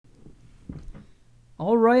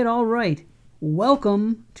All right.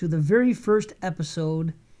 Welcome to the very first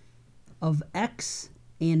episode of X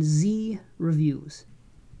and Z Reviews.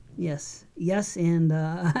 Yes, and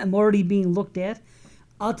I'm already being looked at.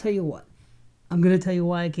 I'll tell you what. I'm going to tell you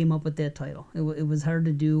why I came up with that title. It was hard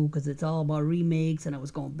to do because it's all about remakes, and I was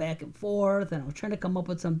going back and forth, and I was trying to come up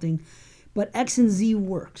with something. But X and Z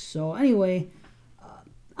works. So anyway,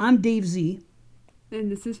 I'm Dave Z.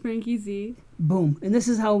 And this is Frankie Z. Boom. And this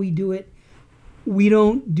is how we do it. We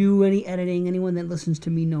don't do any editing. Anyone that listens to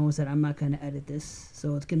me knows that I'm not going to edit this.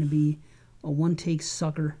 So it's going to be a one-take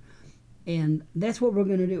sucker. And that's what we're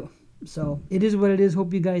going to do. So it is what it is.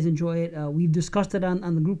 Hope you guys enjoy it. We've discussed it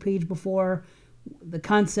on the group page before. The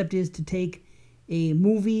concept is to take a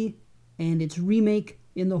movie and its remake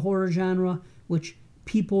in the horror genre, which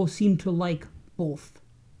people seem to like both.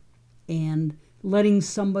 And letting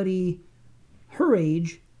somebody her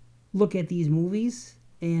age look at these movies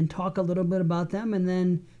and talk a little bit about them, and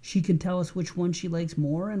then she can tell us which one she likes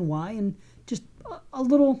more and why, and just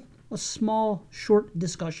a small, short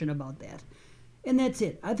discussion about that. And that's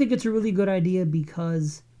it. I think it's a really good idea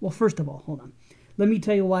because, well, first of all, hold on. Let me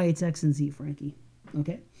tell you why it's X and Z, Frankie.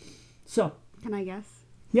 Okay? So. Can I guess?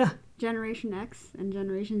 Yeah. Generation X and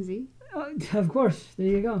Generation Z? Of course. There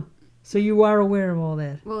you go. So you are aware of all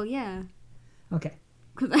that? Well, yeah. Okay.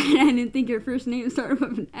 Because I didn't think your first name started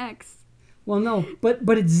with an X. Well, no, but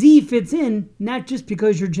it's Z fits in, not just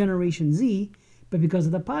because you're Generation Z, but because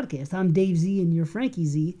of the podcast. I'm Dave Z and you're Frankie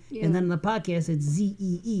Z, and then on the podcast it's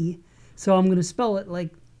Z-E-E, so I'm going to spell it like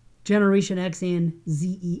Generation X and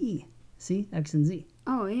Z-E-E. See? X and Z.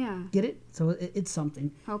 Oh, yeah. Get it? So it's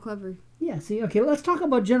something. How clever. Yeah, see? Okay, let's talk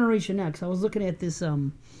about Generation X. I was looking at this,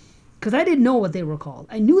 because I didn't know what they were called.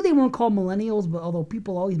 I knew they weren't called millennials, but although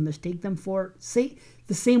people always mistake them for it, say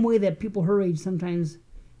the same way that people her age sometimes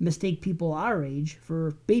mistake people our age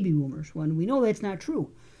for baby boomers, when we know that's not true.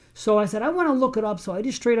 So I said, I want to look it up, so I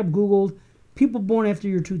just straight up Googled people born after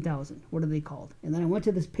year 2000. What are they called? And then I went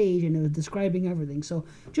to this page, and it was describing everything. So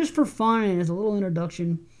just for fun and as a little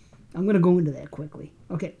introduction, I'm going to go into that quickly.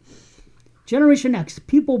 Okay. Generation X,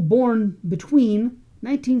 people born between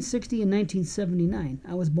 1960 and 1979.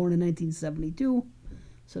 I was born in 1972,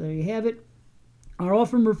 so there you have it. Are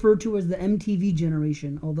often referred to as the MTV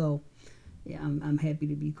generation, although, yeah, I'm happy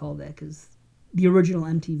to be called that because the original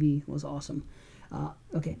MTV was awesome.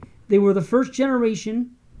 Okay, they were the first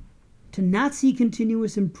generation to not see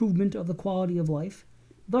continuous improvement of the quality of life.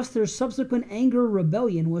 Thus, their subsequent anger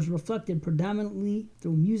rebellion was reflected predominantly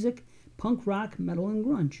through music, punk rock, metal, and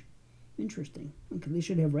grunge. Interesting. Okay, they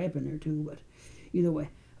should have rap in there too, but either way.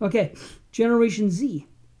 Okay, Generation Z.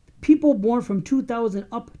 People born from 2000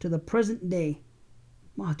 up to the present day.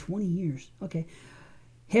 Wow, 20 years. Okay.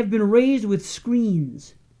 Have been raised with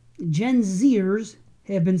screens. Gen Zers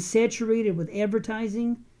have been saturated with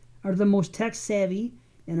advertising, are the most tech savvy,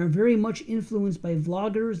 and are very much influenced by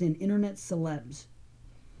vloggers and internet celebs.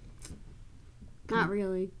 Not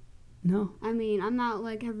really. No? I mean, I'm not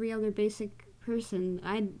like every other basic person.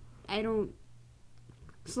 I don't...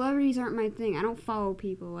 Celebrities aren't my thing. I don't follow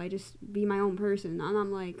people. I just be my own person.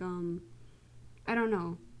 I'm like, I don't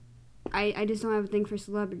know. I just don't have a thing for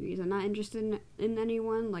celebrities. I'm not interested in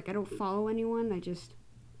anyone. Like, I don't follow anyone. I just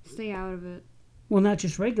stay out of it. Well, not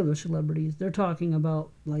just regular celebrities. They're talking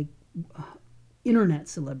about, like, internet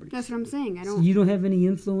celebrities. That's what I'm saying. So you don't have any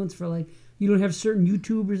influence for, like, you don't have certain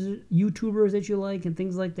YouTubers that you like and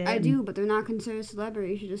things like that? I do, but they're not considered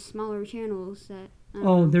celebrities. They're just smaller channels that...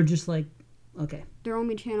 they're just like... Okay. They're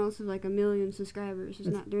only channels with like 1 million subscribers.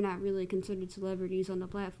 They're not really considered celebrities on the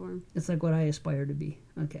platform. It's like what I aspire to be.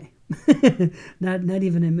 Okay. not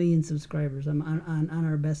even 1 million subscribers. I'm on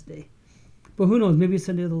our best day. But who knows? Maybe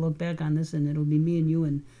someday they'll look back on this and it'll be me and you,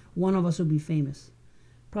 and one of us will be famous.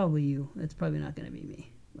 Probably you. It's probably not going to be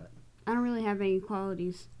me. But I don't really have any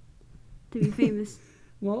qualities to be famous.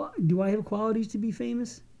 Well, do I have qualities to be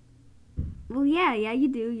famous? Well, yeah, you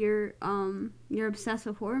do. You're obsessed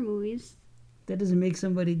with horror movies. That doesn't make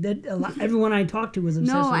somebody... everyone I talk to is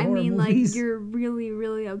obsessed with horror movies. No, I mean, like, you're really,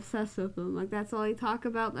 really obsessed with them. Like, that's all you talk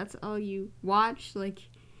about. That's all you watch. Like,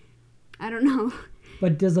 I don't know.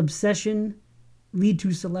 But does obsession lead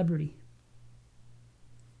to celebrity?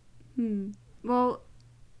 Well,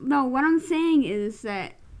 no, what I'm saying is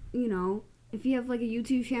that, you know, if you have, like, a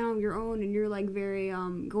YouTube channel of your own and you're, like, very,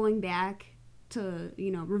 going back to,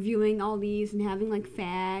 you know, reviewing all these and having, like,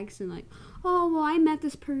 facts and, like, oh, well, I met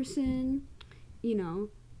this person... You know,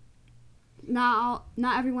 not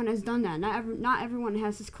everyone has done that. Not everyone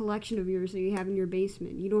has this collection of yours that you have in your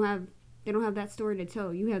basement. They don't have that story to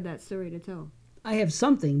tell. You have that story to tell. I have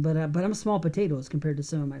something, but I'm small potatoes compared to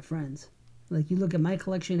some of my friends. Like, you look at my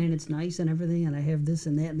collection and it's nice and everything, and I have this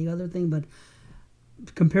and that and the other thing, but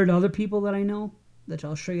compared to other people that I know, that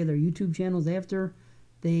I'll show you their YouTube channels after,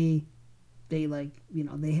 they like,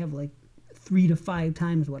 they have like 3 to 5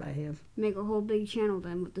 times what I have. Make a whole big channel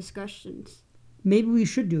then with discussions. Maybe we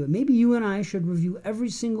should do it. Maybe you and I should review every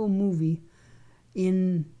single movie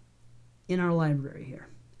in our library here,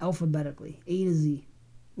 alphabetically, A to Z.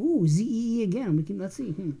 Ooh, ZEE again. Let's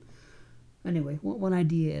see. Anyway, one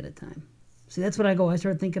idea at a time. See, that's what I go. I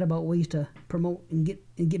start thinking about ways to promote and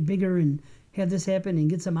get bigger and have this happen and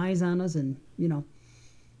get some eyes on us, and you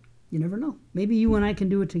never know. Maybe you and I can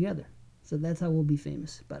do it together. So that's how we'll be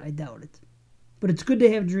famous, but I doubt it. But it's good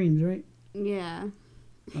to have dreams, right? Yeah.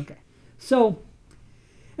 Okay. So,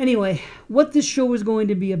 anyway, what this show is going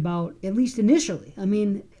to be about, at least initially, I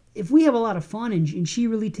mean, if we have a lot of fun and she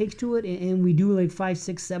really takes to it, and we do like 5,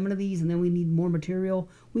 6, 7 of these, and then we need more material,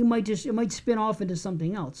 it might spin off into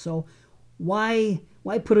something else. So why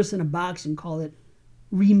put us in a box and call it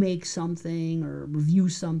remake something or review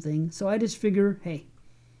something? So I just figure, hey,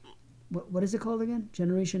 what is it called again?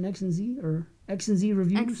 Generation X and Z, or X and Z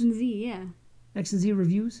reviews? X and Z, yeah. X and Z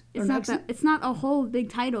reviews? It's not a whole big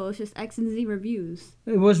title. It's just X and Z reviews.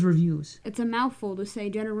 It was reviews. It's a mouthful to say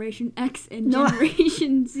Generation X and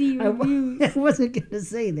Generation Z reviews. I wasn't going to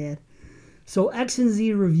say that. So X and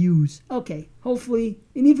Z reviews. Okay, hopefully,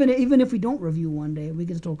 and even if we don't review one day, we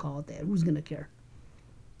can still call it that. Who's going to care?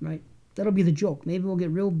 Right? That'll be the joke. Maybe we'll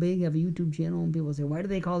get real big, have a YouTube channel, and people say, why do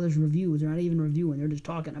they call this reviews? They're not even reviewing. They're just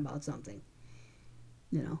talking about something.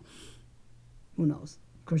 Who knows?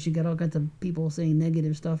 Of course, you got all kinds of people saying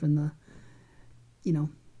negative stuff in the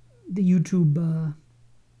YouTube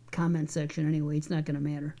comment section anyway. It's not going to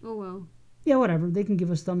matter. Oh, well. Yeah, whatever. They can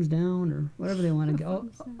give us thumbs down or whatever they want to go.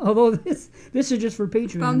 Although this is just for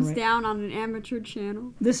Patreon. Thumbs right? down on an amateur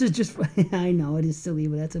channel. This is just for, I know, it is silly,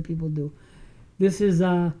 but that's what people do. This is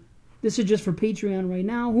just for Patreon right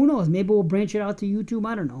now. Who knows? Maybe we'll branch it out to YouTube.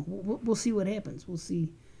 I don't know. We'll see what happens. We'll see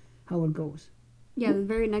how it goes. Yeah, the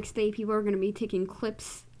very next day, people are going to be taking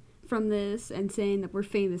clips from this and saying that we're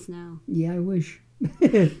famous now. Yeah, I wish.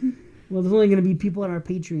 Well, there's only going to be people on our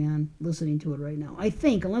Patreon listening to it right now. I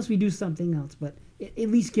think, unless we do something else. But at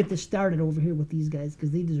least get this started over here with these guys,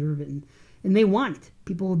 because they deserve it. And they want it.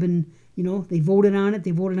 People have been, they voted on it.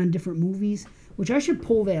 They voted on different movies, which I should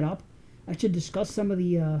pull that up. I should discuss some of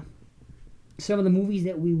the movies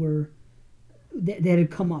that that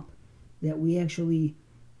had come up, that we actually,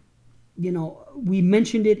 we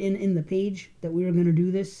mentioned it in the page that we were going to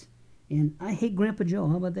do this. And I hate Grandpa Joe.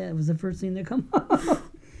 How about that? It was the first thing that come up.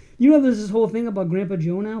 There's this whole thing about Grandpa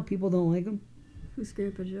Joe now. People don't like him. Who's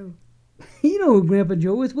Grandpa Joe? You know who Grandpa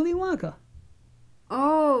Joe is? Willy Wonka.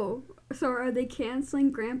 Oh, so are they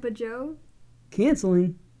canceling Grandpa Joe?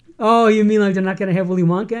 Canceling? Oh, you mean like they're not going to have Willy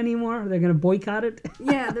Wonka anymore? They're going to boycott it?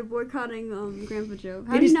 Yeah, they're boycotting Grandpa Joe.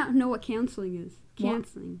 How do you not know what canceling is?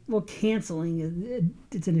 Canceling. Well, canceling,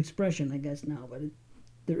 it's an expression, I guess, now, but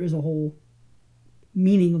there is a whole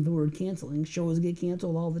meaning of the word canceling. Shows get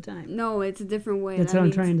canceled all the time. No, it's a different way. That's what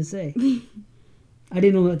I'm trying to say. I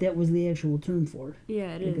didn't know that was the actual term for it.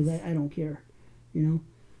 Yeah, it is. is. I don't care,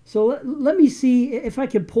 So let me see if I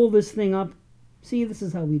could pull this thing up. See, this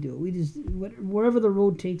is how we do it. We just, wherever the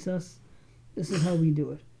road takes us, this is how we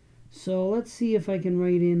do it. So let's see if I can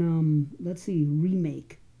write in,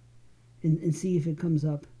 remake, and see if it comes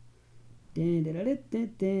up. Okay,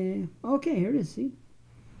 here it is, see?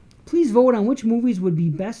 Please vote on which movies would be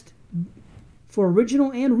best for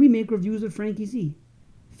original and remake reviews of Frankie Z.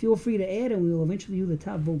 Feel free to add, and we will eventually do the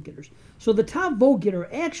top vote getters. So the top vote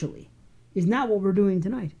getter actually is not what we're doing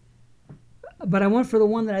tonight. But I went for the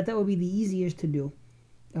one that I thought would be the easiest to do.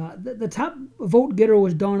 The top vote getter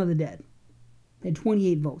was Dawn of the Dead. Had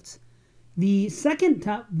 28 votes. The second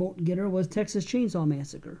top vote getter was Texas Chainsaw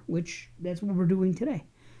Massacre, which that's what we're doing today.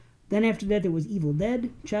 Then after that, there was Evil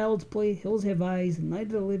Dead, Child's Play, Hills Have Eyes, Night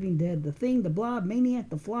of the Living Dead, The Thing, The Blob, Maniac,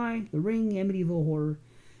 The Fly, The Ring, Amityville Horror,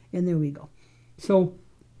 and there we go. So,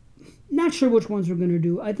 not sure which ones we're going to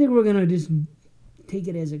do. I think we're going to just take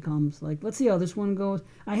it as it comes. Like, let's see how this one goes.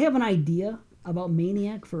 I have an idea about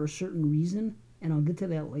Maniac for a certain reason, and I'll get to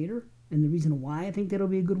that later, and the reason why I think that'll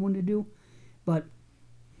be a good one to do. But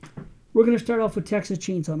we're going to start off with Texas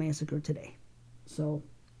Chainsaw Massacre today. So,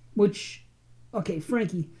 okay,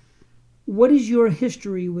 Frankie, what is your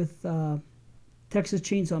history with Texas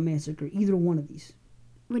Chainsaw Massacre, either one of these?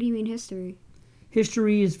 What do you mean history?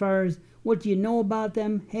 History as far as what do you know about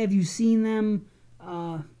them? Have you seen them?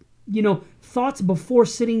 Thoughts before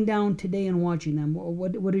sitting down today and watching them.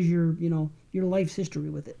 What is your life's history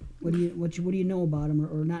with it? What do you know about them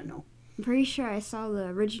or not know? I'm pretty sure I saw the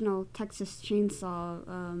original Texas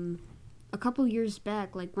Chainsaw a couple years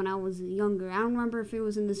back, like when I was younger. I don't remember if it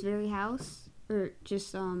was in this very house or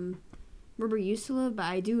just where we used to live, but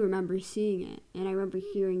I do remember seeing it, and I remember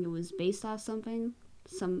hearing it was based off something,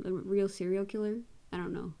 some real serial killer. I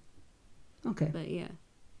don't know. Okay. But yeah.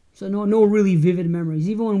 So no really vivid memories.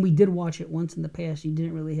 Even when we did watch it once in the past, you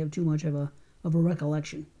didn't really have too much of a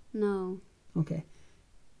recollection. No. Okay.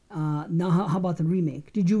 Now, how about the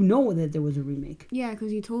remake? Did you know that there was a remake? Yeah,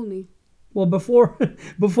 because you told me. Well, before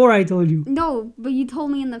I told you. No, but you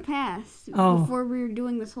told me in the past. Oh. Before we were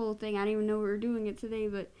doing this whole thing. I didn't even know we were doing it today,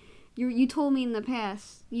 but you told me in the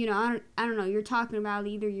past. You know, I don't know. You're talking about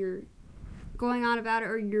either you're going on about it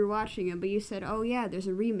or you're watching it, but you said, oh yeah, there's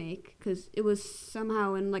a remake, because it was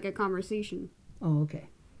somehow in like a conversation. Oh, okay.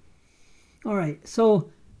 All right.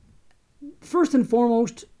 So, first and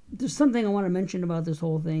foremost, there's something I want to mention about this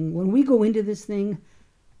whole thing. When we go into this thing,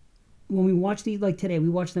 when we watch these, like today, we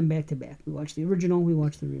watch them back to back. We watch the original, we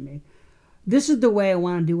watch the remake. This is the way I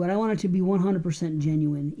want to do it. I want it to be 100%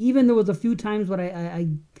 genuine. Even there was a few times when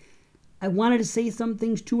I wanted to say some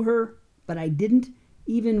things to her, but I didn't.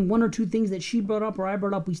 Even one or two things that she brought up or I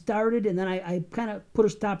brought up, we started, and then I kind of put a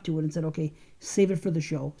stop to it and said, okay, save it for the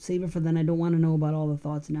show. Save it for then. I don't want to know about all the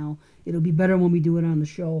thoughts now. It'll be better when we do it on the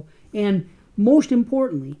show. And most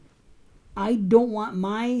importantly, I don't want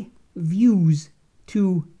my views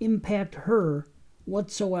to impact her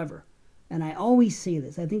whatsoever. And I always say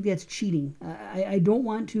this. I think that's cheating. I don't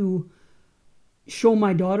want to show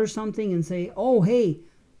my daughter something and say, oh, hey,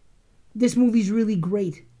 this movie's really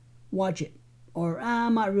great. Watch it. Or,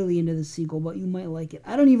 I'm not really into the sequel, but you might like it.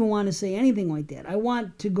 I don't even want to say anything like that. I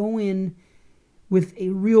want to go in with a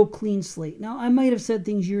real clean slate. Now, I might have said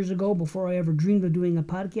things years ago before I ever dreamed of doing a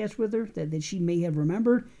podcast with her that she may have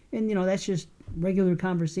remembered. And, that's just regular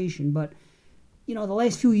conversation. But, the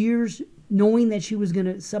last few years, knowing that she was going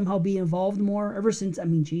to somehow be involved more, ever since,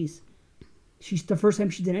 she's the first time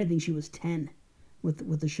she did anything, she was 10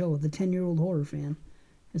 with the show, the 10-year-old horror fan.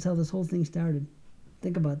 That's how this whole thing started.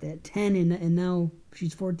 Think about that. 10 and now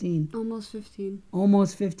she's 14. Almost 15.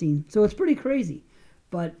 Almost 15. So it's pretty crazy.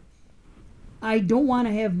 But I don't want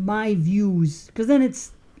to have my views, because then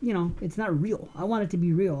it's not real. I want it to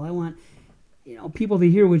be real. I want, people to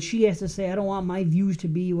hear what she has to say. I don't want my views to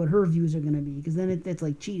be what her views are going to be, because then it's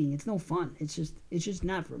like cheating. It's no fun. It's just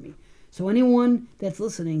not for me. So anyone that's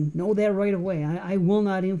listening, know that right away. I will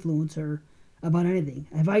not influence her about anything.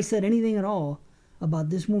 Have I said anything at all about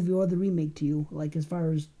this movie or the remake to you, like as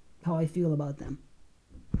far as how I feel about them?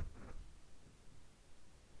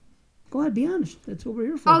 Go ahead, be honest. That's what we're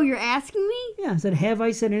here for. Oh, you're asking me? Yeah, I said, have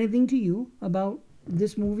I said anything to you about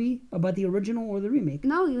this movie, about the original or the remake?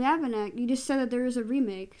 No, you haven't. You just said that there is a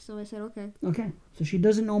remake, so I said okay. Okay, so she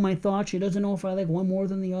doesn't know my thoughts. She doesn't know if I like one more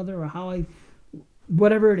than the other or how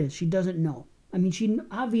whatever it is, she doesn't know. She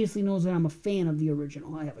obviously knows that I'm a fan of the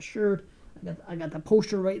original. I have a shirt. I got the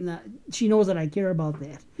poster right in that. She knows that I care about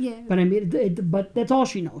that. Yeah. But but that's all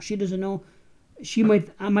she knows. She doesn't know.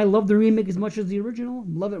 I might love the remake as much as the original.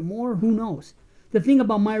 Love it more. Who knows? The thing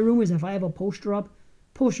about my room is if I have a poster up,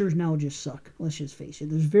 posters now just suck. Let's just face it.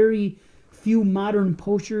 There's very few modern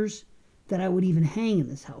posters that I would even hang in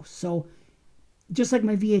this house. So just like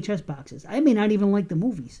my VHS boxes, I may not even like the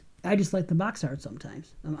movies. I just like the box art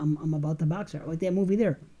sometimes. I'm about the box art. Like that movie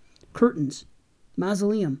there, Curtains.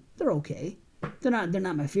 Mausoleum, they're okay. They're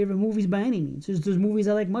not my favorite movies by any means. There's movies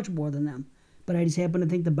I like much more than them, but I just happen to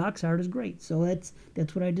think the box art is great. So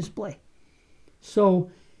that's what I display.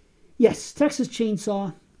 So, yes, Texas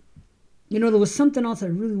Chainsaw. There was something else I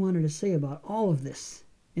really wanted to say about all of this,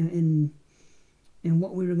 and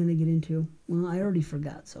what we were going to get into. Well, I already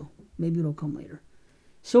forgot, so maybe it'll come later.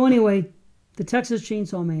 So anyway, the Texas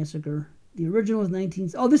Chainsaw Massacre. The original was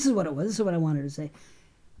 19. Oh, this is what it was. This is what I wanted to say.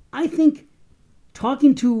 I think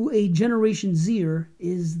talking to a Generation Zer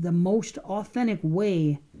is the most authentic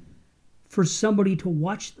way for somebody to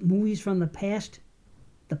watch movies from the past,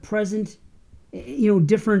 the present,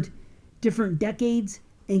 different decades,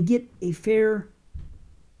 and get a fair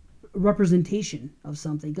representation of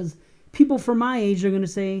something. Because people from my age are going to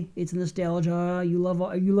say it's nostalgia. You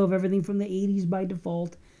love everything from the 80s by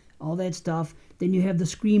default, all that stuff. Then you have the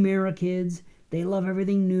Scream era kids. They love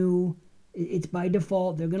everything new. It's by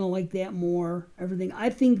default. They're going to like that more. Everything. I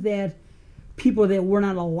think that people that were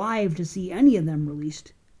not alive to see any of them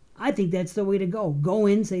released, I think that's the way to go. Go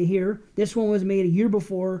in, say, here, this one was made a year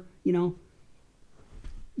before, you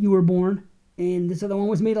were born, and this other one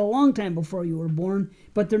was made a long time before you were born,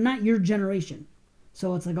 but they're not your generation.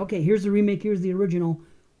 So it's like, okay, here's the remake, here's the original.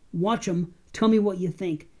 Watch them. Tell me what you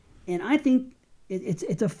think. And I think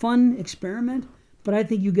it's a fun experiment, but I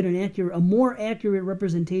think you get a more accurate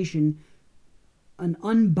representation an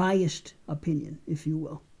unbiased opinion, if you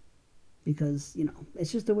will, because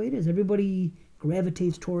it's just the way it is. Everybody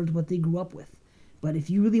gravitates towards what they grew up with. But if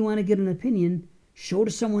you really want to get an opinion, show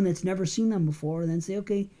to someone that's never seen them before, and then say,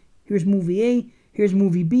 okay, here's movie A, here's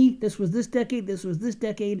movie B. This was this decade. This was this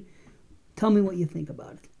decade. Tell me what you think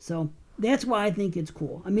about it. So that's why I think it's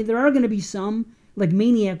cool. I mean, there are going to be some, like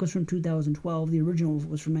Maniac was from 2012. The original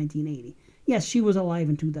was from 1980. Yes, she was alive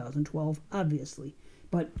in 2012, obviously.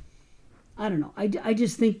 But I don't know. I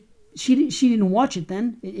just think she didn't watch it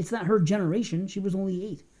then. It's not her generation. She was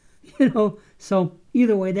only 8. So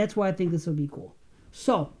either way, that's why I think this will be cool.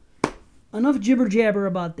 So enough jibber jabber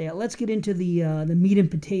about that. Let's get into the meat and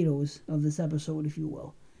potatoes of this episode, if you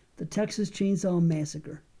will. The Texas Chainsaw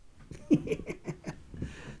Massacre.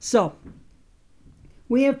 So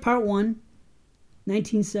we have part 1,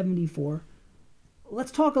 1974.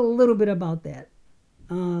 Let's talk a little bit about that.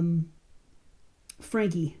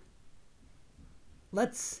 Frankie.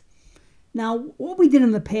 Now, what we did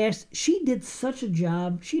in the past, she did such a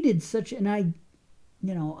job.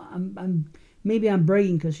 Maybe I'm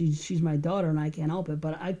bragging because she's my daughter and I can't help it,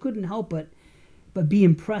 but I couldn't help but be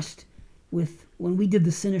impressed with, when we did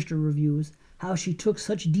the Sinister reviews, how she took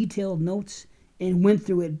such detailed notes and went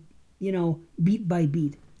through it, beat by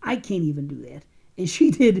beat. I can't even do that. And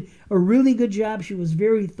she did a really good job. She was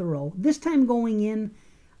very thorough. This time going in,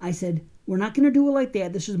 I said, we're not going to do it like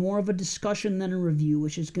that. This is more of a discussion than a review,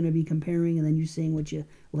 which is going to be comparing and then you saying what you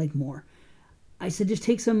like more. I said, just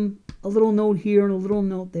take a little note here and a little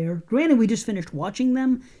note there. Granted, we just finished watching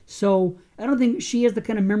them, so I don't think she has the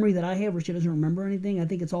kind of memory that I have where she doesn't remember anything. I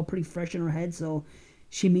think it's all pretty fresh in her head, so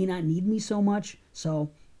she may not need me so much.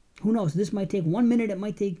 So who knows? This might take 1 minute. It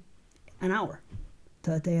might take an hour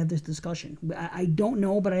to have this discussion. I don't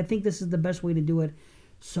know, but I think this is the best way to do it.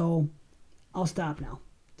 So I'll stop now.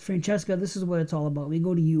 Francesca, this is what it's all about. We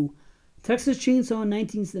go to you. Texas Chainsaw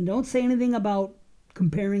 19. Don't say anything about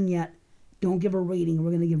comparing yet. Don't give a rating. We're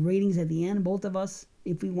going to give ratings at the end, both of us,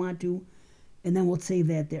 if we want to, and then we'll save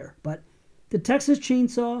that there. But the Texas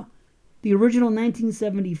Chainsaw, the original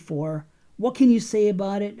 1974, what can you say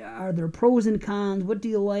about it? Are there pros and cons? What do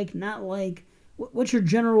you like, not like? What's your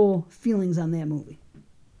general feelings on that movie?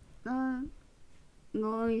 Well,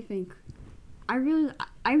 let me think. I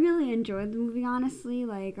really enjoyed the movie, honestly.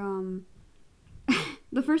 Like,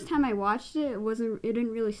 the first time I watched it, it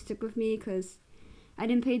didn't really stick with me because I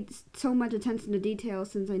didn't pay so much attention to details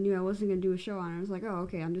since I knew I wasn't going to do a show on it. I was like, oh,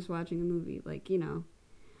 okay, I'm just watching a movie,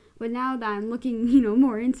 But now that I'm looking,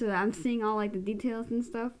 more into it, I'm seeing all, the details and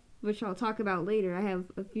stuff, which I'll talk about later. I have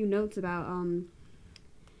a few notes about,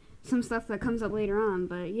 some stuff that comes up later on,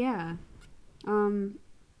 but yeah.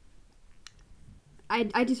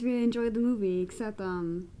 I just really enjoyed the movie, except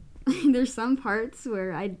there's some parts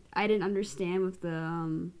where I didn't understand with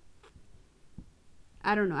the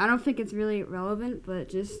I don't know. I don't think it's really relevant, but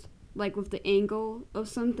just with the angle of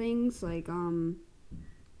some things, with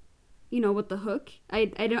the hook. I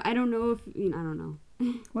don't know if I don't know.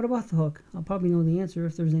 What about the hook? I'll probably know the answer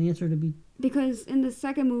if there's an answer to be. Because in the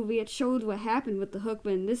second movie it showed what happened with the hook,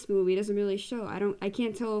 but in this movie it doesn't really show. I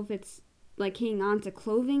can't tell if it's hanging on to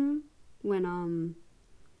clothing when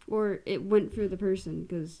or it went through the person,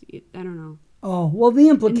 because I don't know. Oh, well, the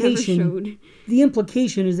implication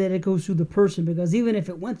is that it goes through the person, because even if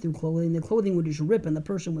it went through clothing, the clothing would just rip and the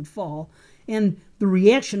person would fall. And the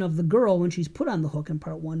reaction of the girl when she's put on the hook in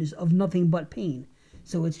part 1 is of nothing but pain.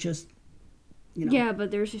 So it's just, Yeah,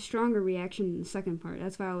 but there's a stronger reaction in the second part.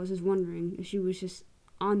 That's why I was just wondering if she was just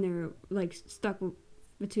on there, stuck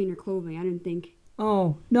between her clothing. I didn't think.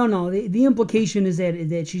 Oh, no. The implication is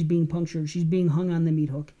that she's being punctured. She's being hung on the meat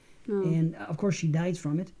hook. Oh. And, of course, she dies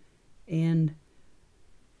from it.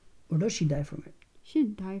 Or does she die from it? She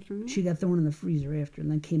didn't die from it. She got thrown in the freezer after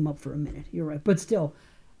and then came up for a minute. You're right. But still,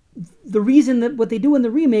 the reason that what they do in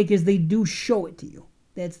the remake is they do show it to you.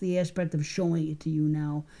 That's the aspect of showing it to you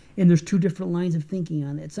now. And there's two different lines of thinking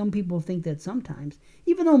on it. Some people think that sometimes,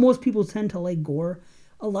 even though most people tend to like gore,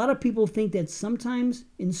 a lot of people think that sometimes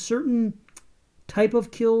in certain type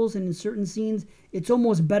of kills and in certain scenes, it's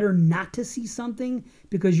almost better not to see something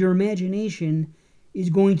because your imagination is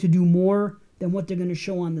going to do more than what they're going to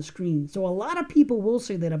show on the screen. So a lot of people will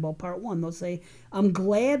say that about part 1. They'll say, I'm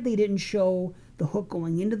glad they didn't show the hook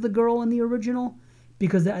going into the girl in the original,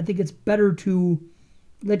 because I think it's better to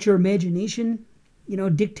let your imagination,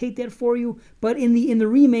 dictate that for you. But in the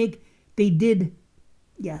remake, they did,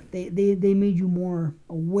 they made you more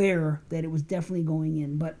aware that it was definitely going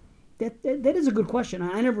in. But that is a good question.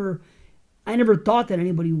 I never thought that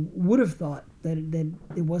anybody would have thought that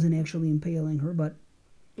it wasn't actually impaling her, but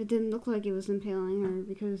it didn't look like it was impaling her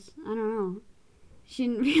because, I don't know. she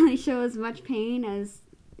didn't really show as much pain as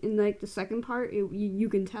in like the second part. You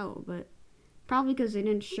can tell, but probably because they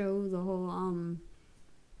didn't show the whole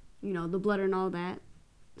the blood and all that.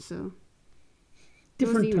 So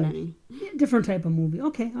Different even type. any. Yeah, different type of movie.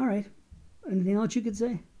 Okay, all right. Anything else you could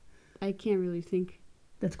say? I can't really think.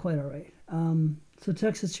 That's quite all right. So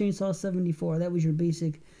Texas Chainsaw 74, that was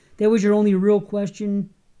your only real question.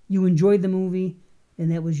 You enjoyed the movie, and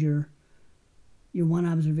that was your one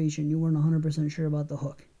observation. You weren't 100% sure about the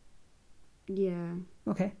hook. Yeah.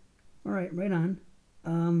 Okay. All right, right on.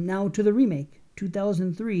 Now to the remake,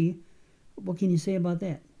 2003. What can you say about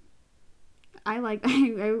that? I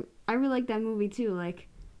really like that movie too. Like,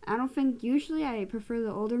 I don't think usually I prefer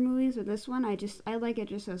the older movies, but this one I like it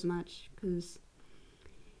just as much because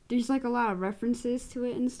there's like a lot of references to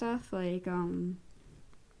it and stuff. Like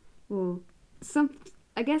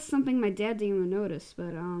I guess something my dad didn't even notice,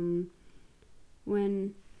 but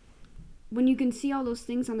when you can see all those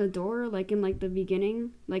things on the door, like in like the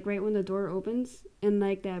beginning, like right when the door opens, and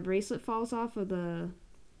like that bracelet falls off of the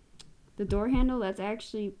door handle, that's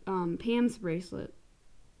actually Pam's bracelet.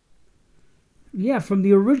 Yeah, from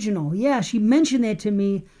the original. Yeah, she mentioned that to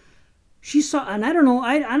me. She saw, and I don't know.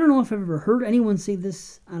 I don't know if I've ever heard anyone say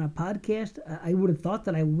this on a podcast. I would have thought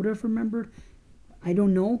that I would have remembered. I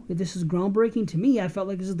don't know if this is groundbreaking to me. I felt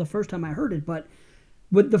like this is the first time I heard it, but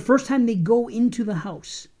the first time they go into the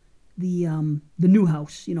house, the new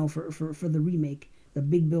house, for the remake, the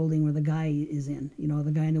big building where the guy is in,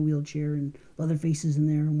 the guy in the wheelchair and Leatherface is in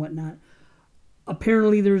there and whatnot.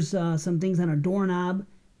 Apparently, there's some things on a doorknob.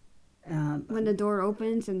 When the door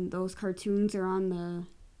opens and those cartoons are on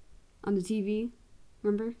the TV,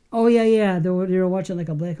 remember? Oh yeah. They were watching like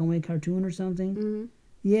a black and white cartoon or something. Mm-hmm.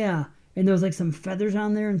 Yeah, and there was like some feathers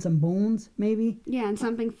on there and some bones, maybe. Yeah, and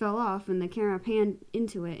something fell off, and the camera panned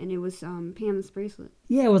into it, and it was Pam's bracelet.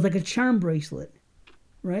 Yeah, it was like a charm bracelet,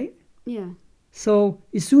 right? Yeah. So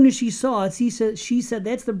as soon as she saw it, she said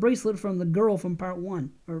that's the bracelet from the girl from part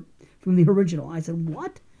 1 or from the original. I said,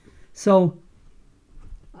 what? So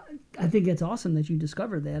I think it's awesome that you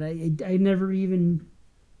discovered that. I never even,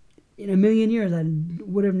 in a million years, I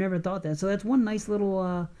would have never thought that. So that's one nice little,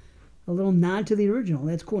 a little nod to the original.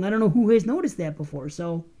 That's cool. And I don't know who has noticed that before.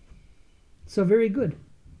 So very good.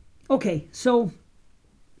 Okay, so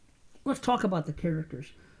let's talk about the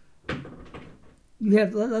characters.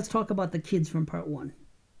 Let's talk about the kids from part 1.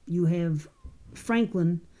 You have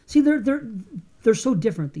Franklin. See, they're so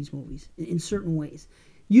different, these movies, in certain ways.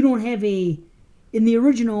 You don't have in the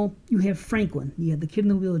original, you have Franklin. You have the kid in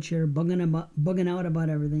the wheelchair bugging out about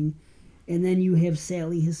everything. And then you have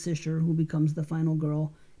Sally, his sister, who becomes the final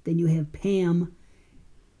girl. Then you have Pam.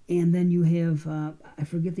 And then you have, I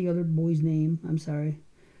forget the other boy's name. I'm sorry.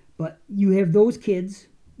 But you have those kids.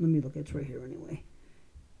 Let me look. It's right here anyway.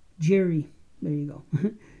 Jerry. There you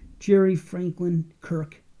go. Jerry, Franklin,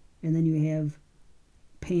 Kirk. And then you have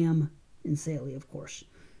Pam and Sally, of course.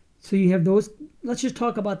 So you have those. Let's just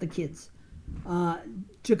talk about the kids.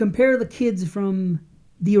 To compare the kids from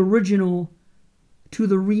the original to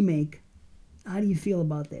the remake, how do you feel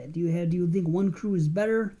about that? Do you think one crew is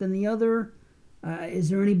better than the other?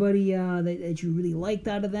 Is there anybody that you really liked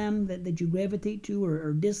out of them that you gravitate to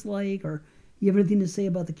or dislike? Or you have anything to say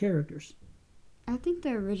about the characters? I think the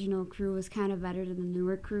original crew was kind of better than the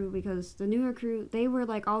newer crew because the newer crew, they were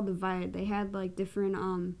like all divided. They had like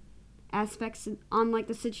different aspects on like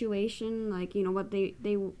the situation, like what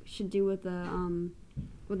they should do with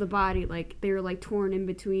the body. Like they were like torn in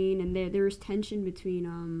between, and there was tension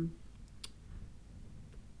between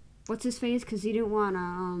what's his face, because he didn't want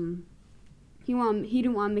to he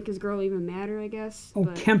didn't want to make his girl even madder, I guess. Oh,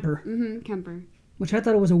 but, Kemper. Mm-hmm, Kemper. Which I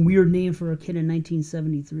thought it was a weird name for a kid in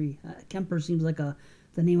 1973. Kemper seems like the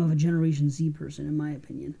name of a Generation Z person, in my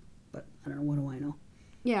opinion. But I don't know. What do I know?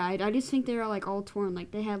 Yeah, I just think they're like all torn.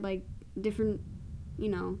 Like they had like different, they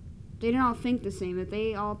didn't all think the same. If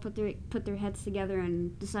they all put their heads together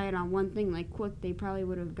and decided on one thing like quick, they probably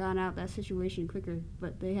would have gotten out of that situation quicker.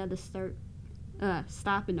 But they had to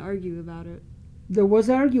stop and argue about it. There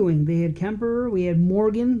was arguing. They had Kemper. We had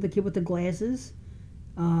Morgan, the kid with the glasses.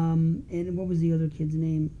 And what was the other kid's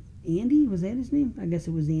name? Andy? Was that his name? I guess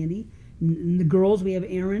it was Andy. And the girls, we have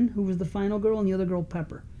Erin, who was the final girl, and the other girl,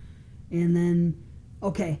 Pepper. And then,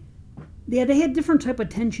 okay. Yeah, they had different type of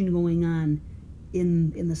tension going on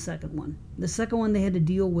in the second one. The second one, they had to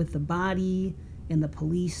deal with the body and the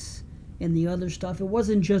police and the other stuff. It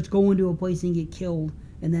wasn't just go into a place and get killed,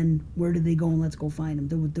 and then where did they go and let's go find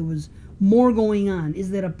them. There was more going on.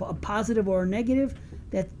 Is that a positive or a negative?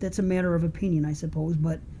 That's a matter of opinion, I suppose,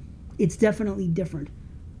 but it's definitely different.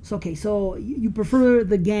 So, okay, so you prefer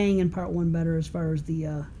the gang in part 1 better as far as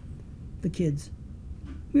the kids?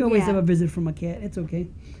 We always Yeah. have a visit from a cat. It's okay.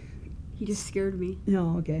 He just scared me.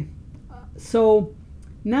 No, okay. So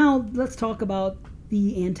now let's talk about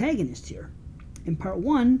the antagonists here. In part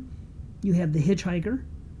one, you have the hitchhiker,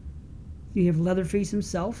 you have Leatherface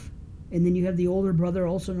himself, and then you have the older brother,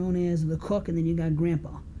 also known as the cook, and then you got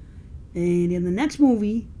Grandpa. And in the next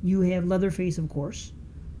movie, you have Leatherface, of course.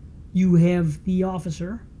 You have the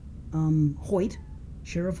officer, Hoyt,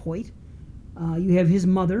 Sheriff Hoyt. You have his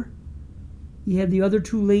mother. You have the other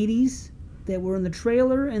two ladies that were in the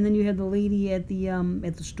trailer, and then you have the lady at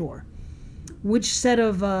the store. Which set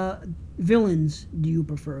of villains do you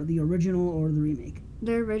prefer, the original or the remake?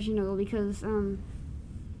 The original, because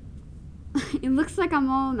it looks like I'm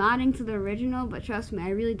all nodding to the original, but trust me, I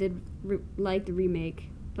really did like the remake.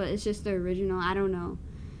 But it's just the original. I don't know.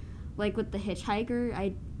 Like with the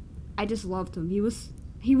hitchhiker, I just loved him. He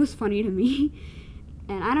was funny to me.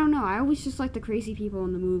 And I don't know, I always just like the crazy people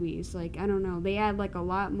in the movies. Like, I don't know, they add like a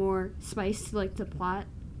lot more spice to like the plot.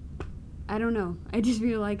 I don't know, I just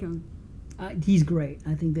really like him. He's great.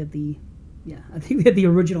 I think that the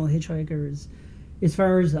original Hitchhiker is, as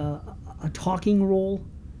far as a talking role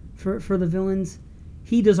for the villains,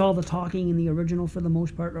 he does all the talking in the original for the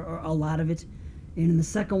most part, or a lot of it. And in the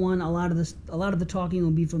second one, a lot of the talking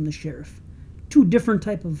will be from the sheriff. Two different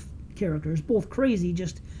type of characters, both crazy,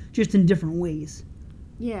 just in different ways.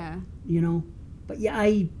 Yeah. But yeah,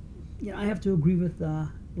 I have to agree with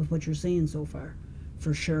what you're saying so far,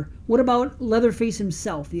 for sure. What about Leatherface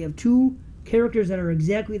himself? You have two characters that are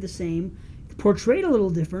exactly the same, portrayed a little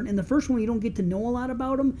different. In the first one, you don't get to know a lot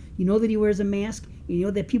about him. You know that he wears a mask. You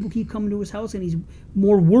know that people keep coming to his house, and he's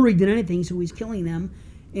more worried than anything, so he's killing them.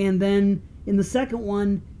 And then in the second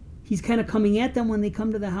one, he's kind of coming at them when they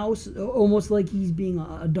come to the house, almost like he's being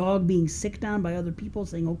a dog being sicked on by other people,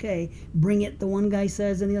 saying, okay, bring it, the one guy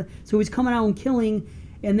says. And so he's coming out and killing,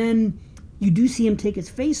 and then you do see him take his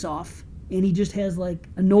face off, and he just has like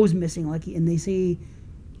a nose missing, and they say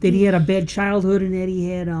that he had a bad childhood and that he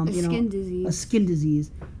had a skin disease.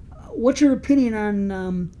 What's your opinion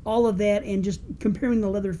on all of that and just comparing the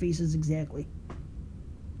Leatherfaces exactly?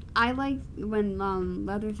 I like when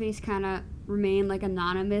Leatherface kind of remained like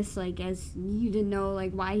anonymous, like as you didn't know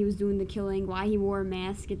like why he was doing the killing, why he wore a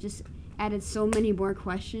mask. It just added so many more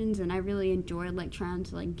questions, and I really enjoyed like trying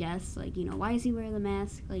to like guess like why is he wearing the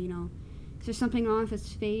mask, like is there something wrong with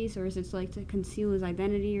his face, or is it like to conceal his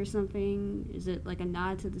identity or something? Is it like a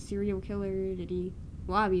nod to the serial killer? Did he?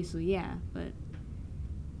 Well, obviously, yeah, but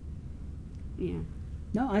yeah.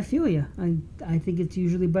 No, I feel you. I think it's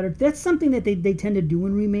usually better. That's something that they tend to do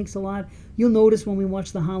in remakes a lot. You'll notice when we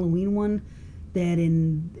watch the Halloween one that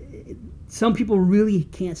some people really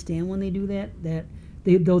can't stand when they do that. That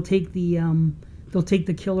they'll take the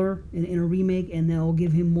killer in a remake and they'll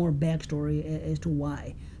give him more backstory as to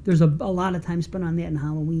why. There's a lot of time spent on that in the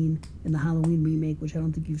Halloween remake, which I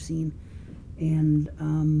don't think you've seen.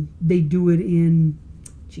 And they do it in,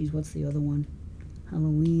 what's the other one?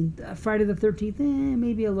 Halloween, Friday the 13th,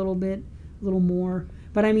 maybe a little more.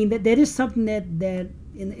 But I mean, that is something that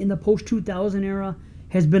in the post-2000 era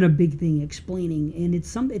has been a big thing, explaining, and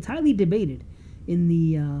it's highly debated in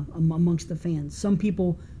the amongst the fans. Some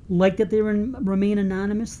people like that they remain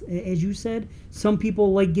anonymous, as you said. Some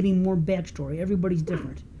people like getting more backstory. Everybody's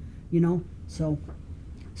different, So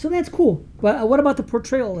that's cool. But what about the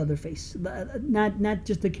portrayal of Leatherface? Not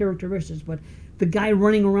just the characteristics, but the guy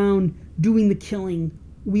running around doing the killing,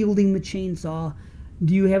 wielding the chainsaw.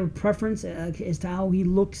 Do you have a preference as to how he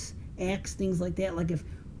looks, acts, things like that? Like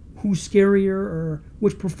who's scarier, or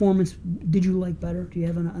which performance did you like better? Do you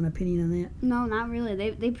have an opinion on that? No, not really.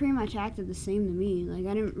 They pretty much acted the same to me. Like,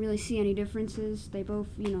 I didn't really see any differences. They both,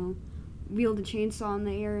 wielded a chainsaw in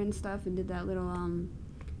the air and stuff and did that little,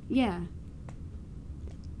 yeah.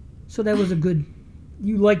 So that was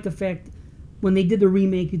you liked the fact when they did the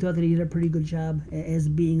remake, you thought that he did a pretty good job as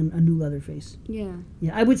being a new Leatherface. Yeah.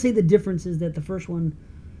 Yeah, I would say the difference is that the first one,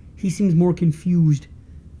 he seems more confused.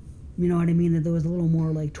 You know what I mean? That there was a little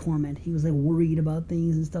more like torment. He was like worried about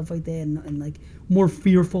things and stuff like that, and like more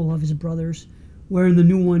fearful of his brothers. Where in the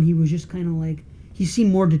new one, he was just kind of like, he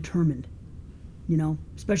seemed more determined.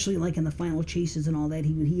 Especially like in the final chases and all that,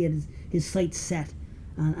 he had his sights set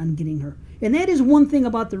on getting her. And that is one thing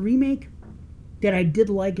about the remake that I did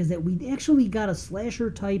like, is that we actually got a slasher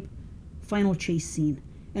type final chase scene.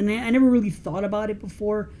 And I never really thought about it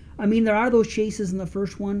before. I mean, there are those chases in the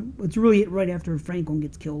first one. It's really right after Franklin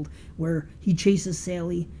gets killed, where he chases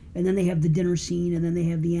Sally, and then they have the dinner scene, and then they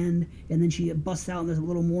have the end, and then she busts out, and there's a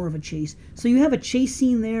little more of a chase. So you have a chase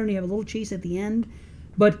scene there, and you have a little chase at the end.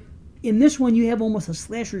 But in this one, you have almost a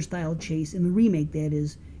slasher-style chase, in the remake, that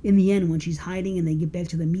is, in the end when she's hiding and they get back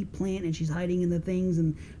to the meat plant and she's hiding in the things,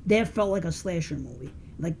 and that felt like a slasher movie.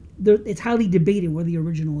 Like it's highly debated whether the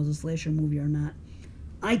original was a slasher movie or not.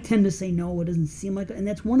 I tend to say no, it doesn't seem like it, and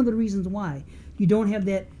that's one of the reasons why you don't have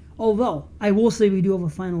that. Although I will say we do have a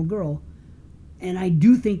final girl, and I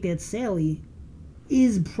do think that Sally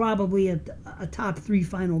is probably a top 3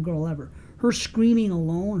 final girl ever. Her screaming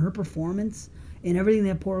alone, her performance, and everything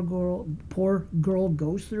that poor girl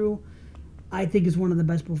goes through, I think is one of the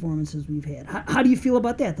best performances we've had. How do you feel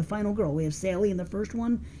about that? The final girl. We have Sally in the first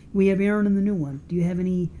one. We have Erin in the new one. Do you have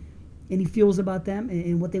any feels about them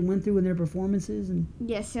and what they went through in their performances? And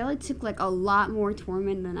yeah, Sally took like a lot more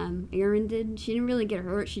torment than Erin did. She didn't really get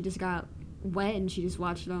hurt. She just got wet and she just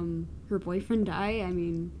watched her boyfriend die. I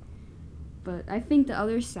mean, but I think the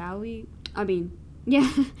other Sally. I mean,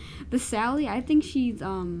 yeah, the Sally. I think she's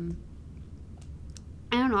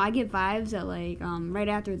I don't know, I get vibes that, like, right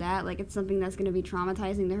after that, like, it's something that's going to be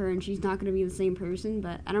traumatizing to her and she's not going to be the same person,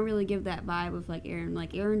 but I don't really give that vibe with, like, Erin.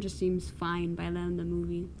 Like, Erin just seems fine by the end of the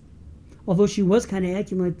movie. Although she was kind of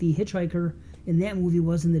acting like the hitchhiker in that movie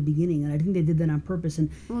was in the beginning, and I think they did that on purpose.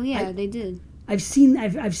 And well, yeah, they did. I've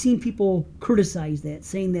seen people criticize that,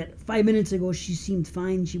 saying that 5 minutes ago she seemed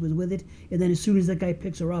fine, she was with it, and then as soon as that guy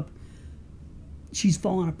picks her up, she's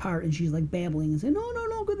falling apart and she's, like, babbling and saying,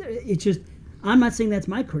 no, go there. It's just... I'm not saying that's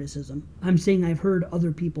my criticism. I'm saying I've heard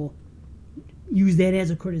other people use that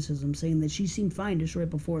as a criticism, saying that she seemed fine just right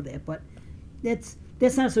before that. But that's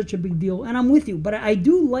not such a big deal. And I'm with you. But I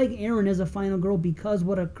do like Erin as a final girl because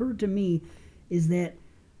what occurred to me is that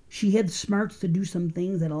she had smarts to do some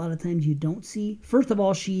things that a lot of times you don't see. First of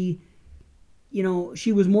all, she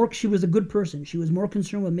was a good person. She was more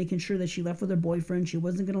concerned with making sure that she left with her boyfriend. She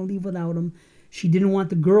wasn't going to leave without him. She didn't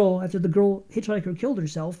want the girl, after the girl hitchhiker killed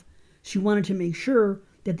herself, she wanted to make sure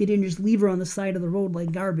that they didn't just leave her on the side of the road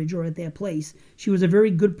like garbage or at that place. She was a very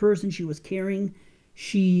good person. She was caring.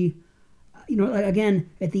 She, again,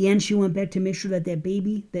 at the end, she went back to make sure that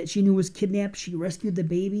baby that she knew was kidnapped, she rescued the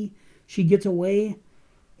baby. She gets away,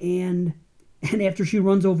 and after she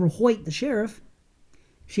runs over Hoyt, the sheriff,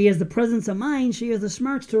 she has the presence of mind, she has the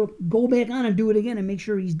smarts to go back on and do it again and make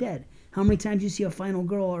sure he's dead. How many times do you see a final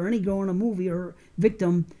girl or any girl in a movie or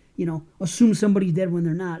victim assume somebody's dead when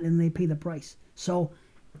they're not, and they pay the price. So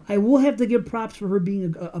I will have to give props for her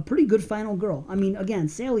being a pretty good final girl. I mean, again,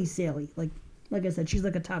 Sally's Sally. Like I said, she's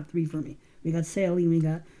like a top 3 for me. We got Sally, and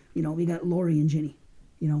we got Laurie and Ginny.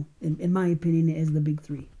 In my opinion, as the big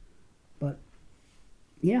 3. But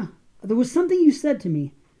yeah, there was something you said to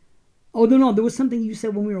me. Oh no, there was something you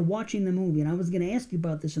said when we were watching the movie, and I was going to ask you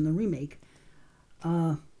about this in the remake.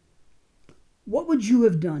 What would you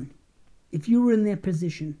have done if you were in that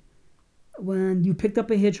position? When you picked up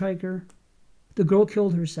a hitchhiker, the girl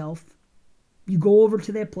killed herself, you go over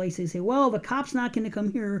to that place, they say, well, the cop's not going to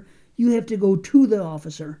come here, you have to go to the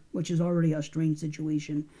officer, which is already a strange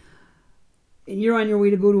situation, and you're on your way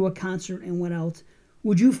to go to a concert and what else.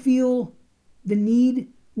 Would you feel the need,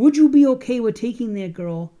 would you be okay with taking that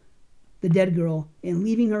girl, the dead girl, and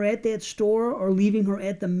leaving her at that store or leaving her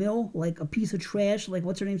at the mill like a piece of trash, like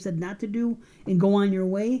what's her name said not to do, and go on your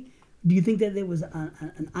way? Do you think that there was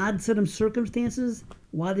an odd set of circumstances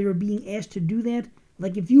while they were being asked to do that?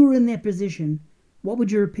 Like, if you were in that position, what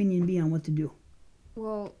would your opinion be on what to do?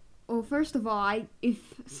 Well, first of all, if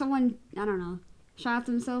someone, I don't know, shot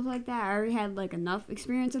themselves like that, I already had, like, enough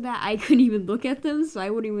experience of that. I couldn't even look at them, so I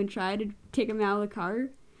wouldn't even try to take them out of the car.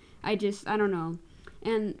 I don't know.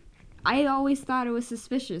 And I always thought it was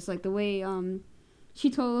suspicious, like, the way, she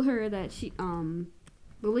told her that the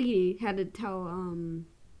lady had to tell,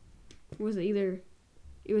 was it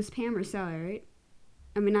was Pam or Sally, right?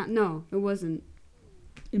 I mean, it wasn't.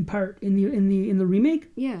 In part, in the remake?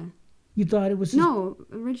 Yeah. You thought it was... No,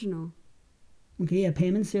 original. Okay, yeah,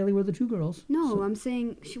 Pam and Sally were the 2 girls. No, so. I'm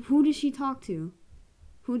saying, who did she talk to?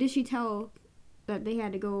 Who did she tell that they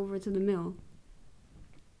had to go over to the mill?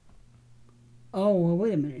 Oh, well,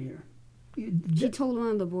 wait a minute here. She told one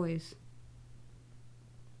of the boys.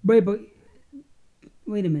 Right, but...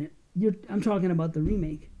 Wait a minute. I'm talking about the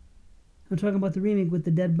remake. I'm talking about the remake with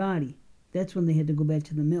the dead body. That's when they had to go back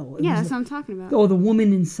to the mill. That's what I'm talking about. Oh, the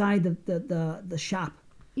woman inside the shop.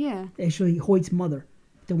 Yeah. Actually, Hoyt's mother,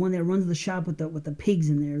 the one that runs the shop with the pigs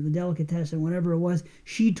in there, the delicatessen, whatever it was.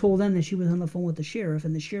 She told them that she was on the phone with the sheriff,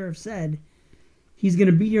 and the sheriff said, he's going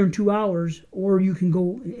to be here in 2 hours, or you can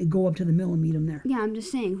go up to the mill and meet him there. Yeah, I'm just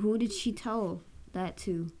saying, who did she tell that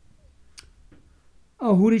to?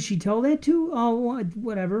 Oh, who did she tell that to? Oh,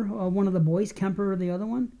 whatever. One of the boys, Kemper or the other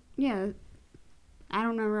one? Yeah. I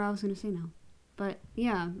don't know what I was going to say now. But,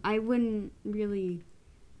 yeah, I wouldn't really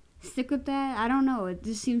stick with that. I don't know. It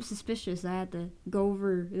just seems suspicious. I had to go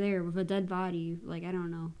over there with a dead body. Like, I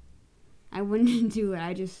don't know. I wouldn't do it.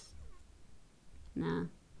 I just nah.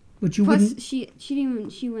 But you Plus, wouldn't.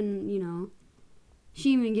 she wouldn't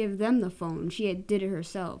she even give them the phone. Did it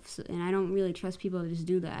herself, so, and I don't really trust people to just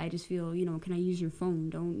do that. I just feel, can I use your phone?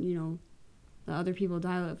 Don't let other people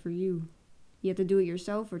dial it for you. You have to do it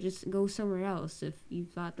yourself, or just go somewhere else if you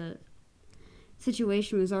thought the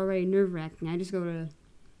situation was already nerve wracking. I just go to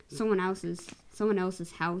someone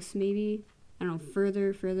else's house, maybe. I don't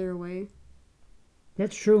know, further away.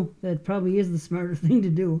 That's true. That probably is the smarter thing to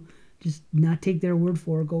do. Just not take their word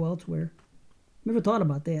for it. Go elsewhere. Never thought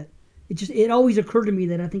about that. It always occurred to me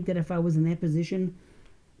that I think that if I was in that position,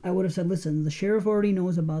 I would have said, listen, the sheriff already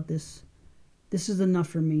knows about this. This is enough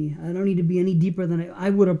for me. I don't need to be any deeper than I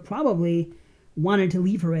would have probably wanted to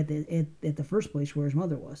leave her at the first place where his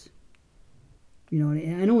mother was.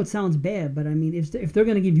 And I know it sounds bad, but I mean, if they're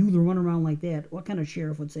going to give you the runaround like that, what kind of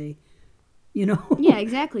sheriff would say, Yeah,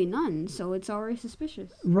 exactly. None. So it's already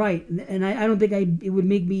suspicious. Right, and I don't think it would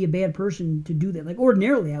make me a bad person to do that. Like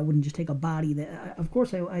ordinarily, I wouldn't just take a body of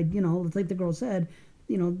course, it's like the girl said,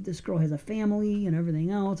 this girl has a family and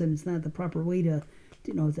everything else, and it's not the proper way to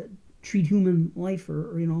treat human life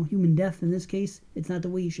or human death in this case. It's not the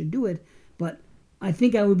way you should do it. But I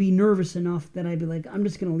think I would be nervous enough that I'd be like, I'm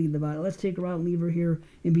just going to leave the body. Let's take her out and leave her here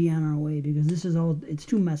and be on our way because this is it's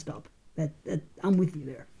too messed up. That I'm with you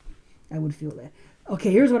there. I would feel that.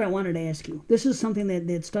 Okay, here's what I wanted to ask you. This is something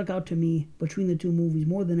that stuck out to me between the two movies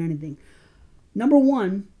more than anything. Number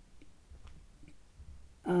one,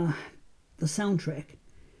 the soundtrack.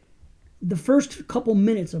 The first couple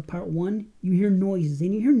minutes of part one, you hear noises,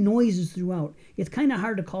 and you hear noises throughout. It's kind of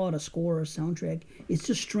hard to call it a score or a soundtrack. It's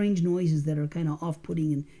just strange noises that are kind of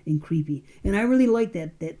off-putting and creepy. And I really like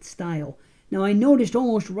that style. Now, I noticed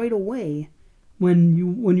almost right away when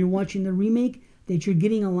you're watching the remake that you're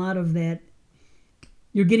getting a lot of that.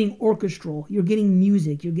 You're getting orchestral, you're getting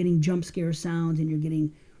music, you're getting jump scare sounds, and you're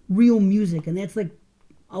getting real music. And that's like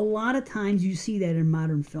a lot of times you see that in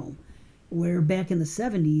modern film, where back in the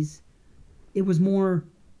 70s, it was more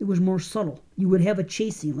subtle. You would have a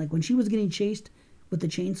chase scene, like when she was getting chased with the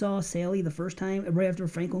chainsaw, Sally, the first time, right after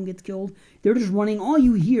Franklin gets killed. They're just running. All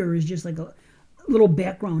you hear is just like a little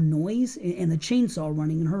background noise and the chainsaw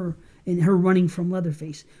running and her running from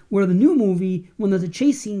Leatherface. Where the new movie, when there's a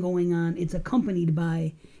chase scene going on, it's accompanied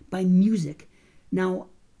by music. Now,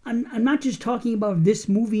 I'm not just talking about this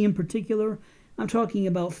movie in particular. I'm talking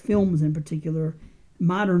about films in particular,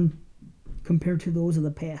 modern compared to those of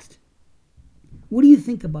the past. What do you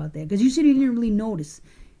think about that? Because you said you didn't really notice.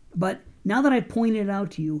 But now that I pointed it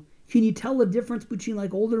out to you, can you tell the difference between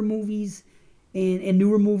like older movies and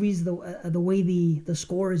newer movies, the way the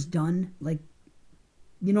score is done? Like,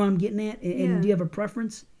 you know what I'm getting at? And Yeah. do you have a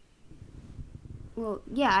preference? Well,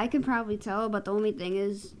 yeah, I could probably tell, but the only thing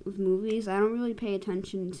is, with movies, I don't really pay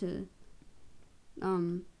attention to, I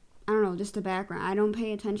don't know, just the background. I don't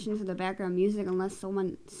pay attention to the background music unless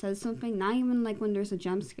someone says something. Not even like when there's a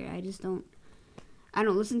jump scare. I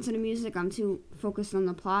don't listen to the music. I'm too focused on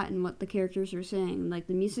the plot and what the characters are saying. Like,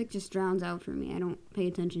 the music just drowns out for me. I don't pay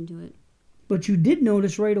attention to it. But you did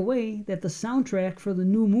notice right away that the soundtrack for the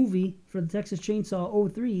new movie, for the Texas Chainsaw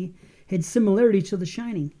 03, had similarities to The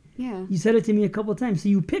Shining. Yeah. You said it to me a couple of times. So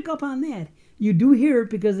you pick up on that. You do hear it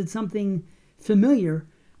because it's something familiar,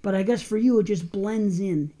 but I guess for you it just blends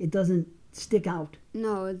in. It doesn't stick out.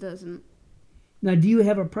 No, it doesn't. Now, do you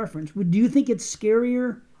have a preference? Do you think it's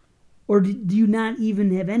scarier, or do you not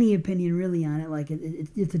even have any opinion really on it? Like,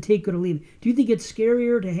 it's a take it or leave it. Do you think it's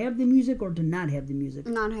scarier to have the music or to not have the music?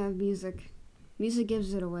 Not have music. Music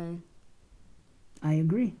gives it away. I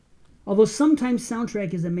agree. Although sometimes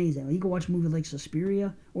soundtrack is amazing. You can watch a movie like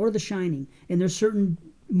Suspiria or The Shining, and there's certain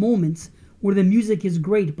moments where the music is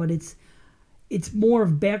great, but it's more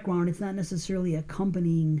of background. It's not necessarily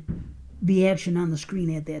accompanying the action on the screen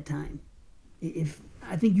at that time. If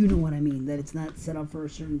I think you know what I mean, that it's not set up for a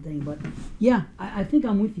certain thing. But yeah, I think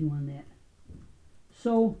I'm with you on that.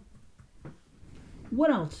 So, what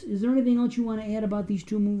else? Is there anything else you want to add about these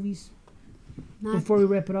two movies? Before we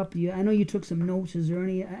wrap it up, I know you took some notes. Is there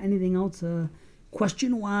anything else,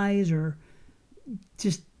 question-wise, or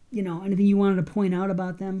just anything you wanted to point out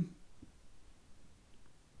about them?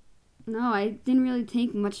 No, I didn't really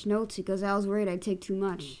take much notes because I was worried I'd take too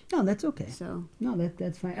much. No, that's okay. So no,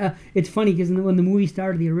 that's fine. It's funny because when the movie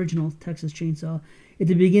started, the original Texas Chainsaw, at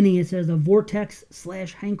the beginning it says a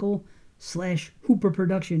Vortex/Henkel/Hooper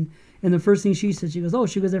production. And the first thing she said, she goes,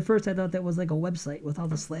 at first I thought that was like a website with all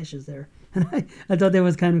the slashes there. And I thought that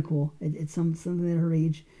was kind of cool. It's something at her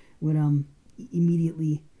age would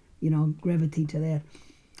immediately, gravitate to that.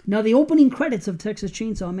 Now, the opening credits of Texas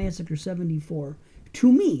Chainsaw Massacre 74,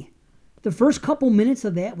 to me, the first couple minutes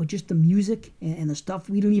of that with just the music and the stuff,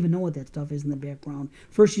 we don't even know what that stuff is in the background.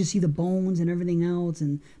 First, you see the bones and everything else,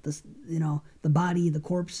 and the body, the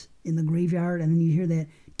corpse in the graveyard, and then you hear that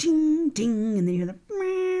ting ting, and then you hear the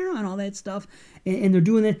meow and all that stuff, and they're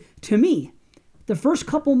doing that. To me, the first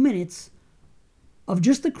couple minutes of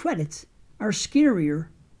just the credits are scarier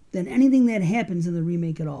than anything that happens in the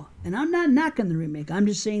remake at all. And I'm not knocking the remake. I'm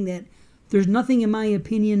just saying that there's nothing, in my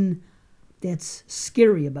opinion, that's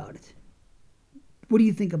scary about it. What do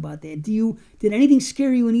you think about that? Did anything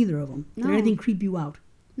scare you in either of them? Did No. anything creep you out?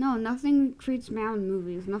 No, nothing creeps me out in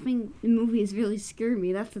movies. Nothing in movies really scare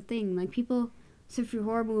me. That's the thing. Like, people sit through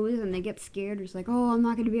horror movies and they get scared. It's like, oh, I'm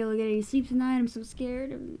not going to be able to get any sleep tonight. I'm so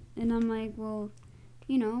scared. And I'm like, well,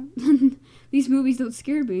 these movies don't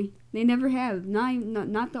scare me. They never have.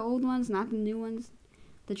 Not the old ones, not the new ones.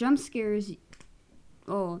 The jump scares,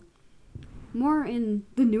 more in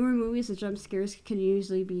the newer movies, the jump scares can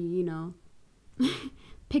usually be,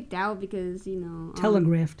 picked out because,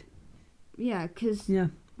 Telegraphed. Yeah, because, Yeah.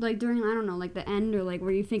 like, during, I don't know, like, the end or, like,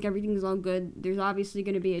 where you think everything's all good, there's obviously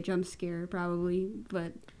going to be a jump scare, probably.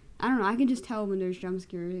 But, I don't know, I can just tell when there's jump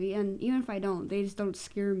scares. And even if I don't, they just don't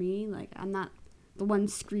scare me. Like, I'm not the one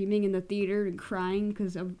screaming in the theater and crying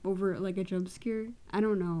because of over, like, a jump scare. I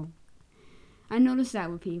don't know. I notice that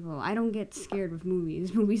with people. I don't get scared with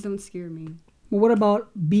movies. Movies don't scare me. Well, what about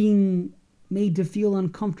being made to feel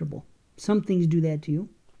uncomfortable? Some things do that to you.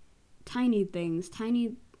 Tiny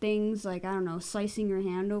things like, I don't know, slicing your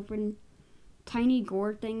hand open. Tiny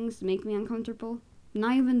gore things make me uncomfortable.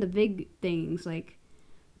 Not even the big things. Like,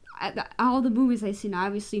 all the movies I've seen, I've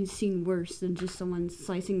obviously seen worse than just someone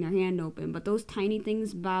slicing their hand open. But those tiny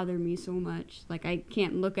things bother me so much. Like, I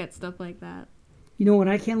can't look at stuff like that. You know what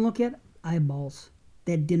I can't look at? Eyeballs.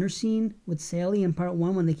 That dinner scene with Sally in part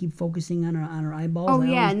 1 when they keep focusing on her eyeballs. Oh,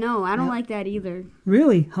 yeah, no, I don't like that either.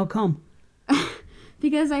 Really? How come?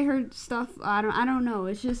 Because I heard stuff, I don't know.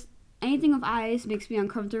 It's just anything with eyes makes me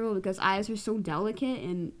uncomfortable because eyes are so delicate.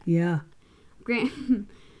 And Yeah.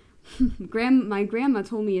 my grandma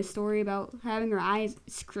told me a story about having her eyes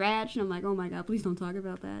scratched, and I'm like, oh my god, please don't talk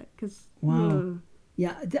about that. Cause, Wow.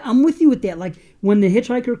 Yeah, I'm with you with that. Like when the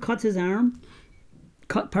hitchhiker cuts his arm,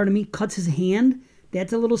 cuts his hand,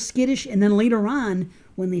 that's a little skittish. And then later on,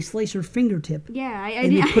 when they slice her fingertip, yeah,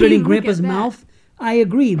 and they put it in Grandpa's mouth, I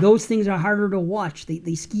agree. Those things are harder to watch. They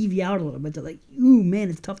skeeve you out a little bit. They're like, ooh,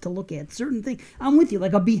 man, it's tough to look at. Certain things. I'm with you.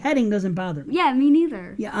 Like a beheading doesn't bother me. Yeah, me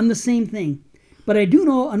neither. Yeah, I'm the same thing. But I do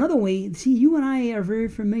know another way. See, you and I are very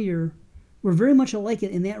familiar. We're very much alike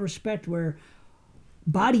in that respect where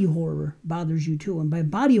body horror bothers you too. And by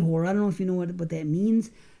body horror, I don't know if you know what that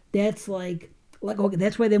means. That's like okay,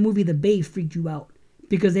 that's why that movie The Bay freaked you out.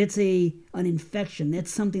 Because it's an infection.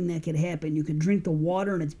 That's something that could happen. You could drink the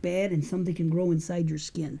water and it's bad and something can grow inside your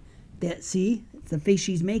skin. See? It's the face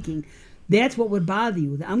she's making. That's what would bother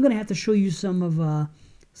you. I'm going to have to show you some of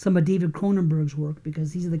David Cronenberg's work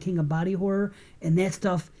because he's the king of body horror and that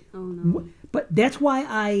stuff. Oh, no. But that's why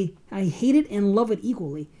I hate it and love it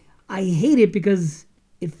equally. I hate it because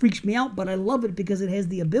it freaks me out, but I love it because it has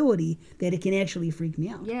the ability that it can actually freak me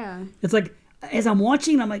out. Yeah. It's like, as I'm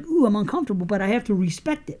watching, I'm like, ooh, I'm uncomfortable, but I have to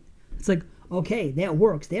respect it. It's like, okay, that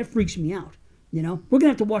works. That freaks me out. We're going to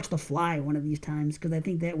have to watch The Fly one of these times because I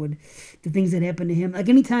think the things that happen to him, like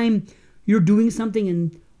anytime you're doing something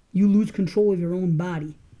and you lose control of your own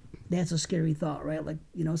body, that's a scary thought, right? Like,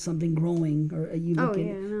 something growing or you look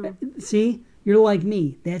at no. See, you're like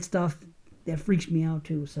me. That stuff, that freaks me out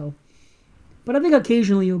too, so. But I think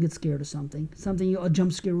occasionally you'll get scared of something. A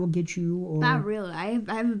jump scare will get you. Or Not really. I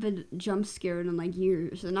haven't been jump scared in like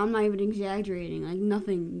years, and I'm not even exaggerating. Like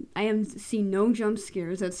nothing. I haven't seen no jump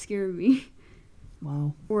scares that scare me.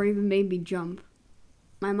 Wow. Or even made me jump.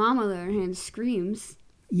 My mom, on the other hand, screams.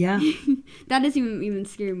 Yeah. That doesn't even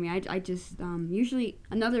scare me. I just usually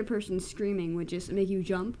another person screaming would just make you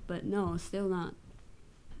jump, but no, still not.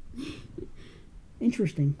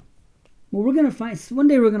 Interesting. Well, we're going to one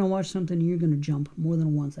day we're going to watch something and you're going to jump more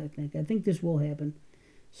than once, I think. I think this will happen.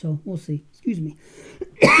 So, we'll see. Excuse me.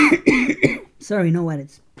 Sorry, no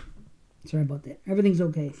edits. Sorry about that. Everything's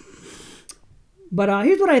okay. But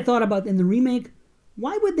here's what I thought about in the remake.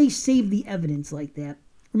 Why would they save the evidence like that?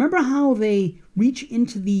 Remember how they reach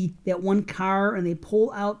into that one car and they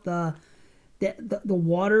pull out the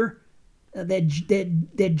water?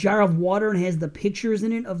 That jar of water and has the pictures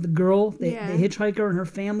in it of the girl, the hitchhiker and her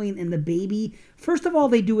family and the baby. First of all,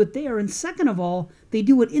 they do it there, and second of all, they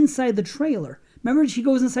do it inside the trailer. Remember, she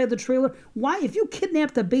goes inside the trailer. Why, if you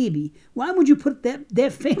kidnapped a baby, why would you put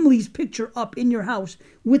that family's picture up in your house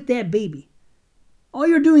with that baby? all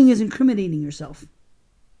you're doing is incriminating yourself.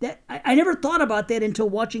 That I never thought about that until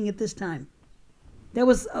watching it this time. That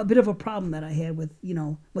was a bit of a problem that I had with,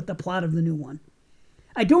 with the plot of the new one.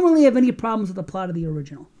 I don't really have any problems with the plot of the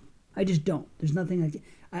original. I just don't. There's nothing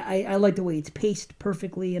I like the way it's paced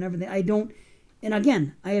perfectly and everything. I don't, and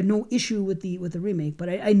again, I have no issue with the remake, but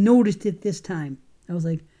I noticed it this time. I was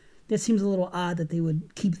like, that seems a little odd that they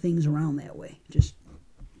would keep things around that way. Just,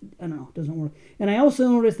 I don't know, it doesn't work. And I also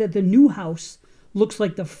noticed that the new house looks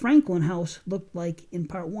like the Franklin house looked like in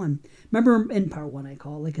part one. Remember, in part one I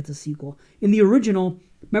call it, like it's a sequel. In the original,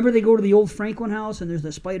 remember they go to the old Franklin house and there's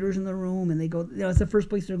the spiders in the room and they go, it's the first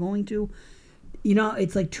place they're going to.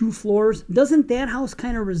 It's like 2 floors. Doesn't that house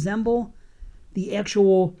kind of resemble the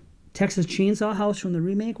actual Texas Chainsaw House from the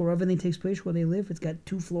remake where everything takes place where they live? It's got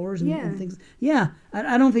 2 floors and things. Yeah, I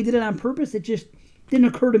don't know if they did it on purpose. It just didn't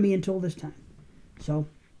occur to me until this time. So,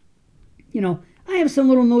 I have some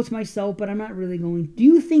little notes myself, but I'm not really going. Do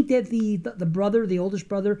you think that the brother, the oldest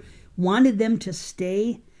brother, wanted them to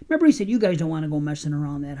stay? Remember he said, you guys don't want to go messing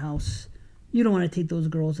around that house. You don't want to take those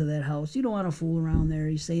girls to that house. You don't want to fool around there.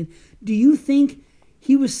 He's saying, do you think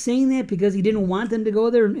he was saying that because he didn't want them to go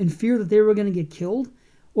there in fear that they were going to get killed?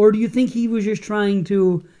 Or do you think he was just trying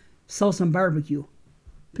to sell some barbecue?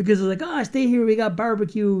 Because it's like, stay here, we got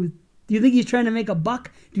barbecue. Do you think he's trying to make a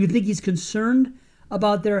buck? Do you think he's concerned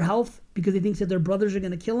about their health because he thinks that their brothers are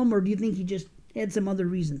going to kill them? Or do you think he just had some other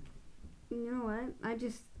reason? You know what?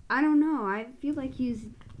 I don't know. I feel like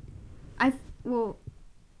I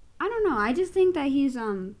don't know. I just think that he's,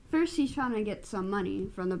 first he's trying to get some money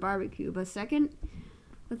from the barbecue. But second,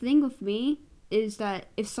 the thing with me is that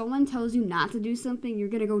if someone tells you not to do something, you're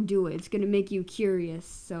going to go do it. It's going to make you curious.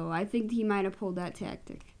 So I think he might have pulled that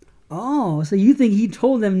tactic. Oh, so you think he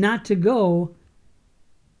told them not to go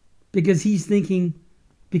because he's thinking,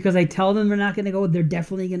 because I tell them they're not going to go, they're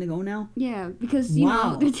definitely going to go now? Yeah, because,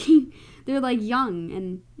 they're like young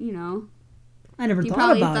and, I never thought about it. He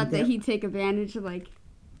probably thought that he'd take advantage of, like,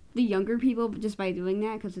 the younger people just by doing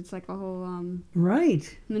that because it's like a whole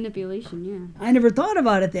right manipulation. Yeah, I never thought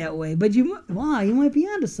about it that way, but you might be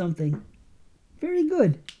onto something. Very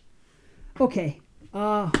good. Okay,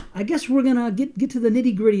 I guess we're gonna get to the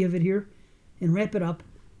nitty gritty of it here and wrap it up.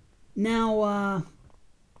 Now,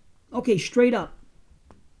 okay, straight up,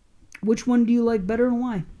 which one do you like better and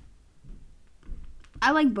why?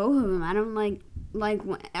 I like both of them. I don't like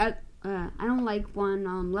I don't like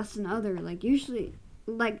one less than the other. Like usually.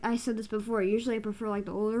 Like I said this before, usually I prefer like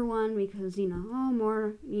the older one because,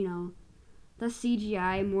 more, less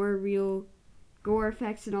CGI, more real gore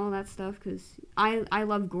effects and all that stuff because I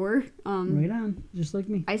love gore. Right on, just like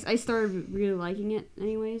me. I started really liking it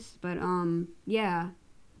anyways, but yeah,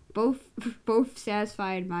 both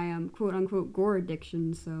satisfied my quote unquote gore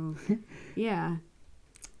addiction, so yeah.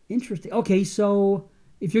 Interesting. Okay, so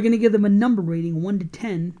if you're going to give them a number rating, 1 to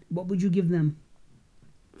 10, what would you give them?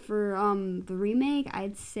 For the remake,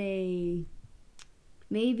 I'd say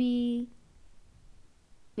maybe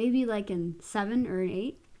like an 7 or an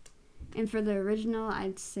 8. And for the original,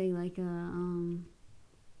 I'd say like a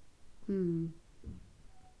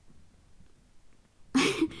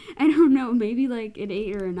I don't know, maybe like an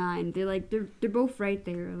 8 or a 9. They're both right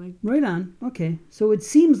there. Like right on. Okay, so it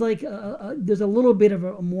seems like there's a little bit of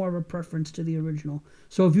a more of a preference to the original.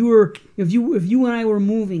 So if you and I were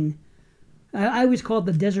moving. I always call it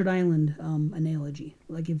the desert island analogy.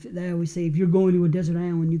 Like I always say, if you're going to a desert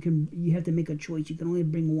island, you have to make a choice. You can only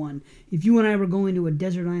bring one. If you and I were going to a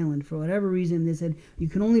desert island for whatever reason, they said you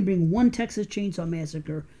can only bring one Texas Chainsaw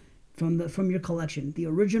Massacre from your collection, the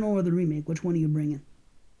original or the remake. Which one are you bringing?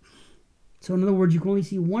 So in other words, you can only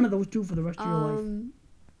see one of those two for the rest of your life.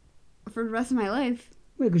 For the rest of my life.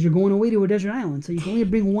 Right, because you're going away to a desert island, so you can only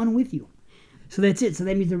bring one with you. So that's it. So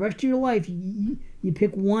that means the rest of your life, you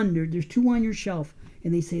pick one. There's 2 on your shelf.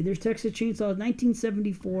 And they say, there's Texas Chainsaw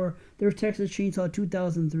 1974. There's Texas Chainsaw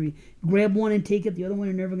 2003. Grab one and take it. The other one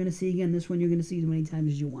you're never going to see again. This one you're going to see as many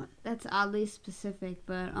times as you want. That's oddly specific,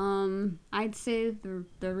 but I'd say the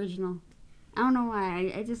original. I don't know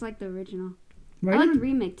why. I just like the original. Right. I like the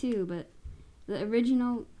remake too, but the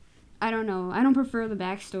original, I don't know. I don't prefer the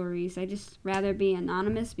backstories. I just rather be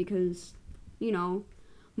anonymous because,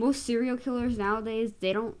 most serial killers nowadays,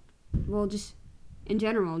 they don't, just in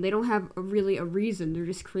general, they don't have really a reason. They're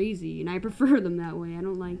just crazy, and I prefer them that way. I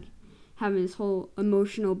don't like having this whole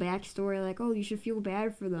emotional backstory like, oh, you should feel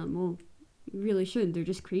bad for them. Well, you really shouldn't. They're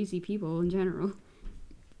just crazy people in general.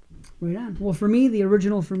 Right on. Well, for me, the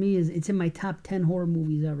original for me it's in my top 10 horror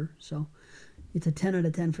movies ever. So it's a 10 out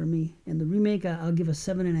of 10 for me. And the remake, I'll give a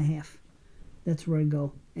 7.5. That's where I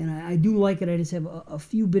go. And I do like it. I just have a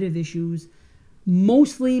few bit of issues.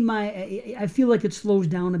 Mostly I feel like it slows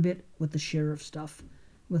down a bit with the sheriff stuff,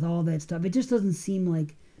 with all that stuff. It just doesn't seem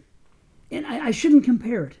like, and I shouldn't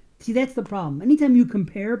compare it. See, that's the problem. Anytime you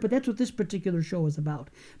compare, but that's what this particular show is about.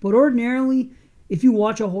 But ordinarily, if you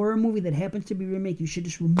watch a horror movie that happens to be a remake, you should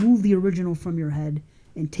just remove the original from your head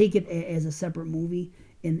and take it as a separate movie,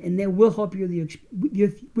 and that will help you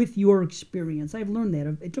with your experience. I've learned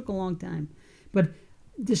that. It took a long time, but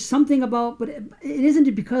there's something about, but it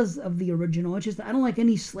isn't because of the original. It's just I don't like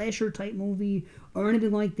any slasher type movie or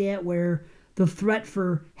anything like that where the threat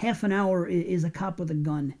for half an hour is a cop with a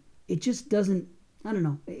gun. It just doesn't. I don't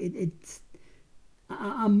know.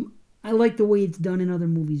 I like the way it's done in other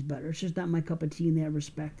movies better. It's just not my cup of tea in that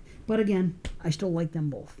respect. But again, I still like them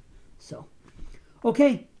both. So,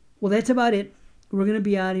 okay. Well, that's about it. We're going to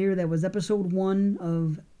be out of here. That was episode 1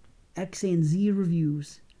 of X and Z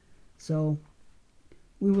Reviews. So,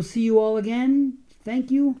 we will see you all again.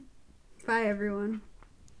 Thank you. Bye, everyone.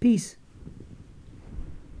 Peace.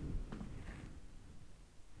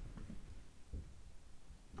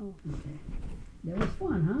 Oh, okay. That was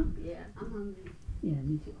fun, huh? Yeah, I'm hungry. Yeah,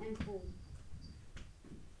 me too. And cold.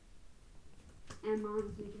 And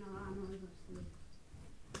Mom's making a lot of noise.